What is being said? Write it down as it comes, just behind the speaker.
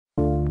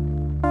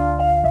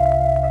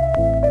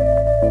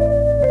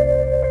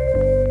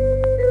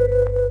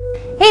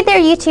Hey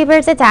there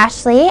YouTubers, it's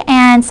Ashleigh,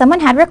 and someone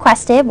had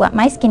requested what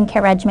my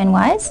skincare regimen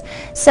was.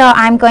 So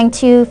I'm going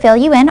to fill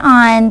you in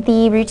on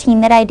the routine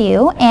that I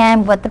do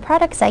and what the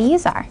products I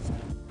use are.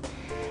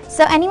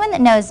 So anyone that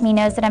knows me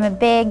knows that I'm a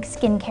big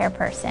skincare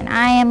person.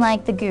 I am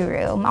like the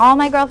guru. All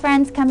my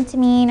girlfriends come to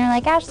me and are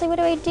like, Ashleigh, what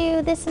do I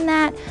do? This and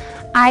that.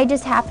 I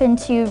just happen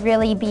to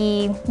really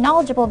be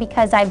knowledgeable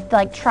because I've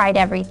tried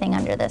everything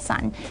under the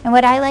sun. And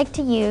what I like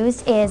to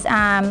use is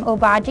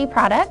Obagi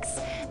Products.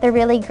 They're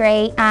really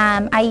great.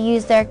 I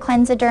use their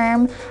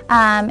Clenziderm,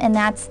 and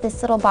that's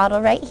this little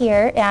bottle right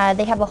here.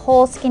 They have a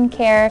whole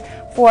skincare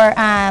for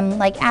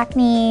like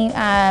acne,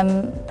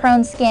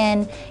 prone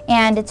skin,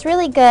 and it's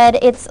really good.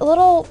 It's a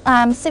little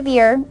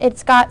severe.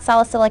 It's got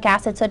salicylic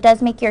acid, so it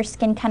does make your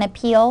skin kind of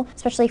peel,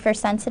 especially if you're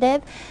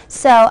sensitive.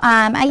 So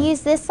I use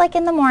this like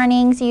in the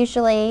mornings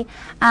usually,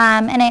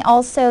 and I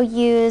also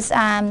use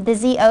the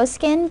ZO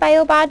Skin by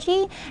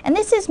Obagi, and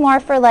this is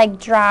more for like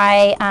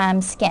dry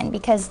skin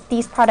because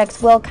these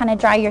products will kind of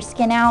dry your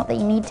skin out that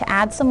you need to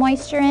add some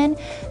moisture in.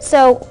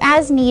 So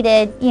as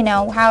needed, you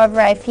know, however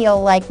I feel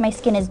like my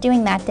skin is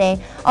doing that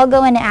day, I'll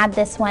go and add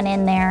this one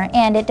in there,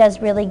 and it does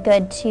really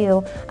good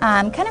to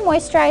kind of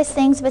moisturize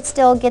things but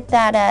still get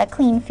that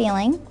clean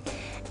feeling.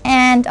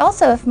 And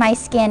also if my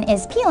skin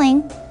is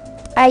peeling,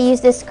 I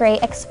use this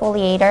great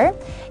exfoliator.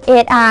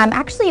 It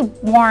actually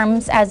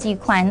warms as you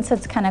cleanse, so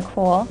it's kind of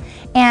cool.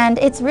 And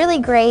it's really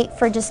great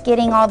for just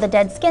getting all the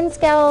dead skin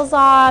scales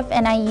off,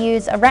 and I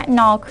use a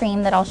retinol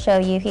cream that I'll show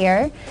you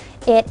here.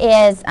 It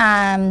is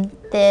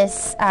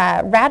this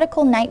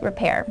Radical Night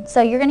Repair.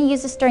 So you're going to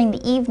use this during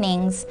the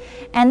evenings,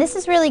 and this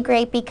is really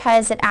great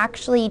because it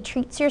actually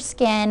treats your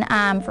skin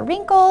for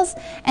wrinkles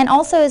and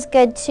also is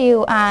good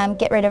to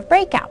get rid of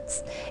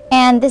breakouts.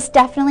 And this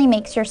definitely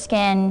makes your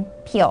skin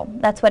peel.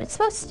 That's what it's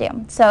supposed to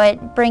do. So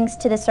it brings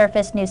to the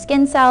surface new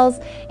skin cells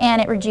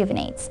and it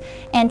rejuvenates.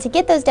 And to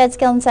get those dead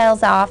skin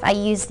cells off, I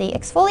use the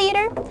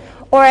exfoliator,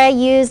 or I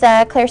use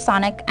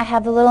Clarisonic. I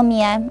have the little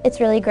Mia. It's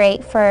really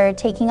great for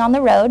taking on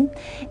the road.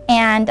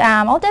 And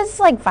all it does is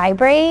like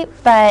vibrate,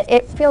 but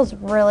it feels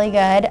really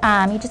good.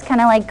 You just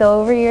kind of like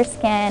go over your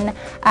skin.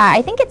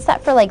 I think it's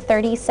set for like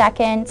 30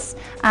 seconds.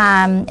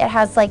 It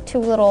has like two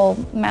little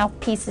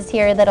mouthpieces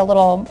here that a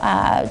little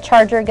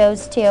charger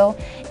goes to.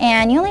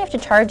 And you only have to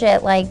charge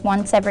it like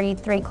once every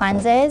 3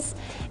 cleanses.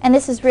 And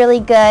this is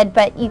really good,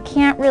 but you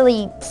can't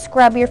really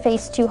scrub your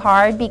face too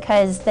hard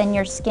because then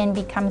your skin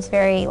becomes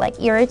very like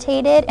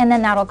irritated, and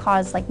then that'll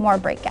cause like more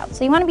breakouts.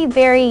 So you want to be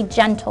very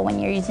gentle when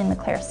you're using the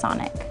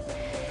Clarisonic.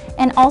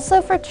 And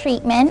also for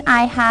treatment,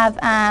 I have,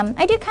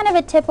 I do kind of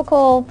a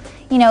typical,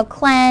 you know,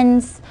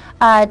 cleanse,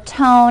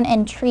 tone,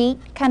 and treat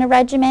kind of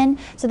regimen.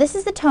 So this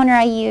is the toner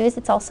I use.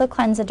 It's also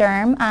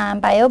Clenziderm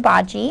by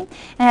Obagi. It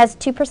has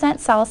 2%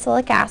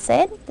 salicylic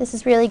acid. This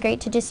is really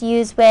great to just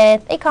use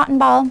with a cotton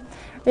ball.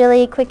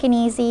 Really quick and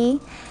easy.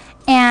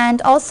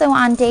 And also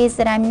on days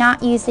that I'm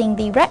not using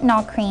the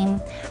retinol cream,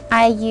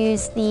 I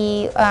use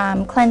the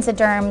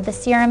Clenziderm, the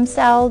Serum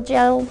Cell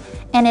Gel,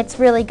 and it's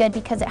really good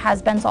because it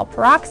has benzoyl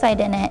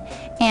peroxide in it,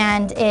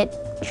 and it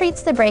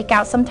treats the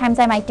breakout. Sometimes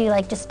I might do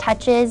like just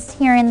touches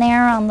here and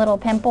there on little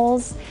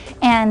pimples,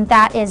 and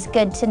that is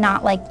good to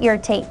not like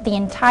irritate the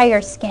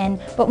entire skin,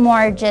 but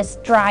more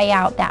just dry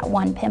out that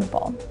one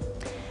pimple.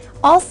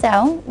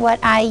 Also, what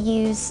I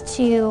use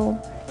to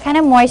kind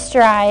of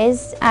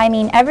moisturize, I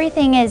mean,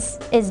 everything is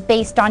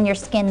based on your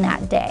skin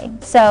that day.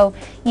 So,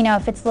 you know,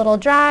 if it's a little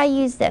dry,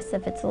 use this.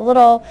 If it's a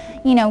little,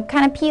 you know,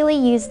 kind of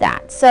peely, use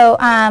that. So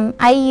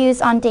I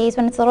use on days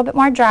when it's a little bit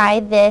more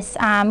dry, this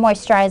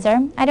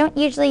moisturizer. I don't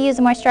usually use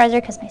a moisturizer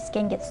because my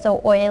skin gets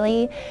so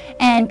oily,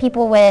 and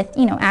people with,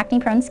 you know, acne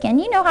prone skin,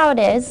 you know how it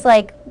is,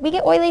 like we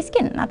get oily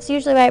skin. That's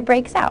usually why it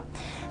breaks out.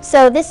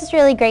 So this is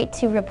really great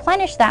to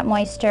replenish that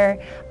moisture,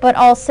 but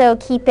also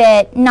keep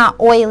it not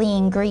oily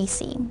and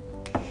greasy.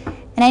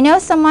 And I know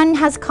someone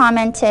has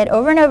commented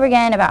over and over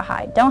again about how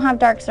I don't have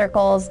dark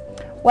circles.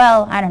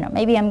 Well, I don't know,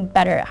 maybe I'm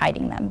better at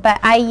hiding them, but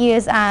I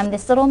use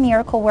this little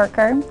Miracle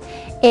Worker.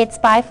 It's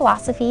by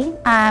Philosophy.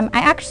 I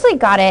actually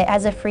got it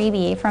as a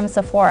freebie from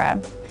Sephora.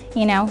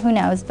 You know, who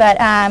knows, but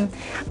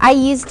I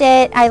used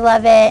it, I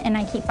love it, and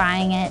I keep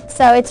buying it.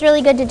 So it's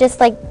really good to just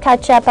like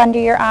touch up under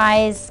your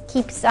eyes,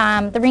 keeps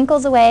the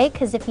wrinkles away,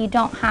 because if you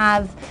don't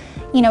have,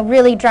 you know,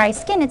 really dry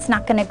skin, it's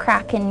not going to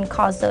crack and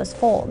cause those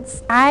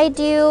folds. I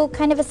do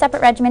kind of a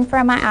separate regimen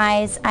for my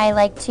eyes. I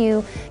like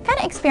to kind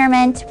of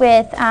experiment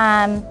with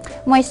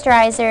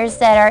moisturizers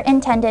that are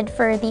intended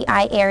for the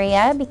eye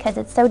area because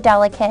it's so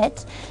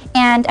delicate,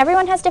 and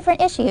everyone has different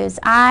issues.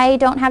 I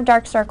don't have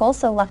dark circles,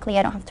 so luckily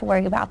I don't have to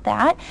worry about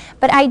that,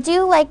 but I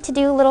do like to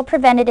do a little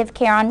preventative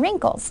care on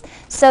wrinkles.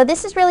 So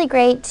this is really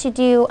great to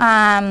do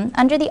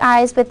under the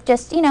eyes with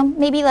just, you know,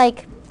 maybe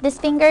like this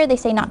finger. They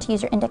say not to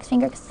use your index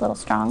finger because it's a little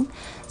strong.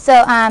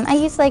 So I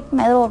use like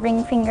my little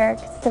ring finger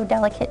because it's so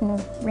delicate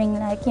and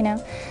ring-like, you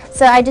know.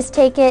 So I just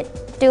take it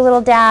do a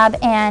little dab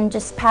and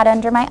just pat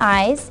under my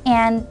eyes.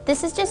 And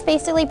this is just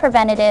basically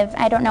preventative.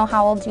 I don't know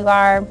how old you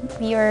are.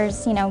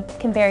 Viewers, you know,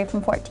 can vary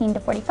from 14 to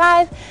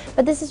 45,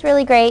 but this is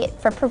really great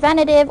for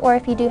preventative, or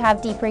if you do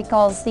have deep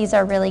wrinkles, these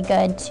are really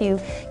good to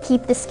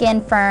keep the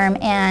skin firm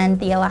and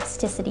the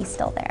elasticity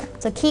still there.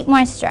 So keep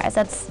moisturized,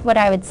 that's what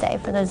I would say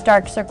for those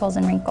dark circles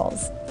and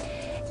wrinkles.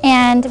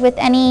 And with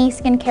any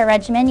skincare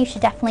regimen, you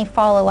should definitely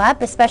follow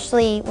up,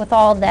 especially with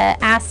all the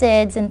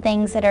acids and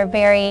things that are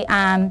very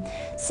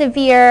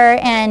severe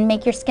and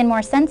make your skin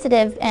more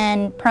sensitive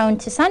and prone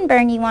to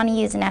sunburn. You want to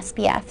use an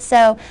SPF.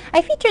 So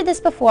I featured this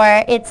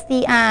before. It's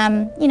the,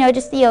 you know,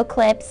 just the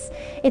OClipse.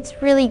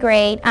 It's really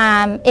great.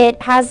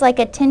 It has like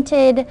a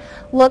tinted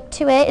look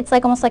to it. It's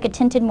like almost like a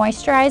tinted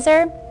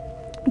moisturizer,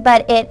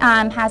 but it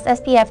has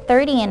SPF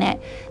 30 in it.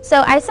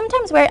 So I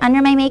sometimes wear it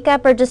under my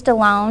makeup or just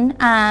alone,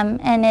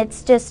 and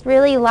it's just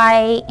really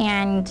light.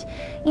 And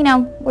you know,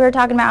 we were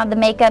talking about the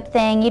makeup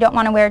thing. You don't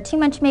want to wear too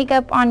much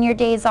makeup on your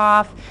days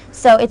off,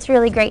 so it's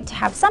really great to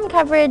have some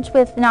coverage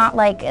with not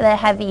like the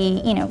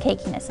heavy, you know,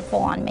 cakiness of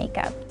full-on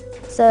makeup.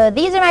 So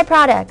these are my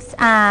products.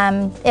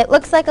 It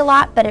looks like a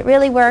lot, but it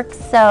really works.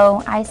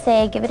 So I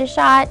say give it a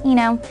shot. You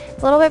know,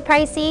 it's a little bit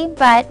pricey,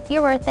 but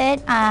you're worth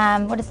it.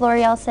 What does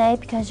L'Oreal say?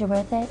 Because you're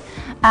worth it.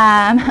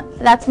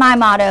 That's my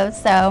motto.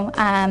 So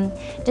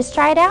just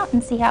try it out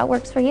and see how it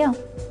works for you.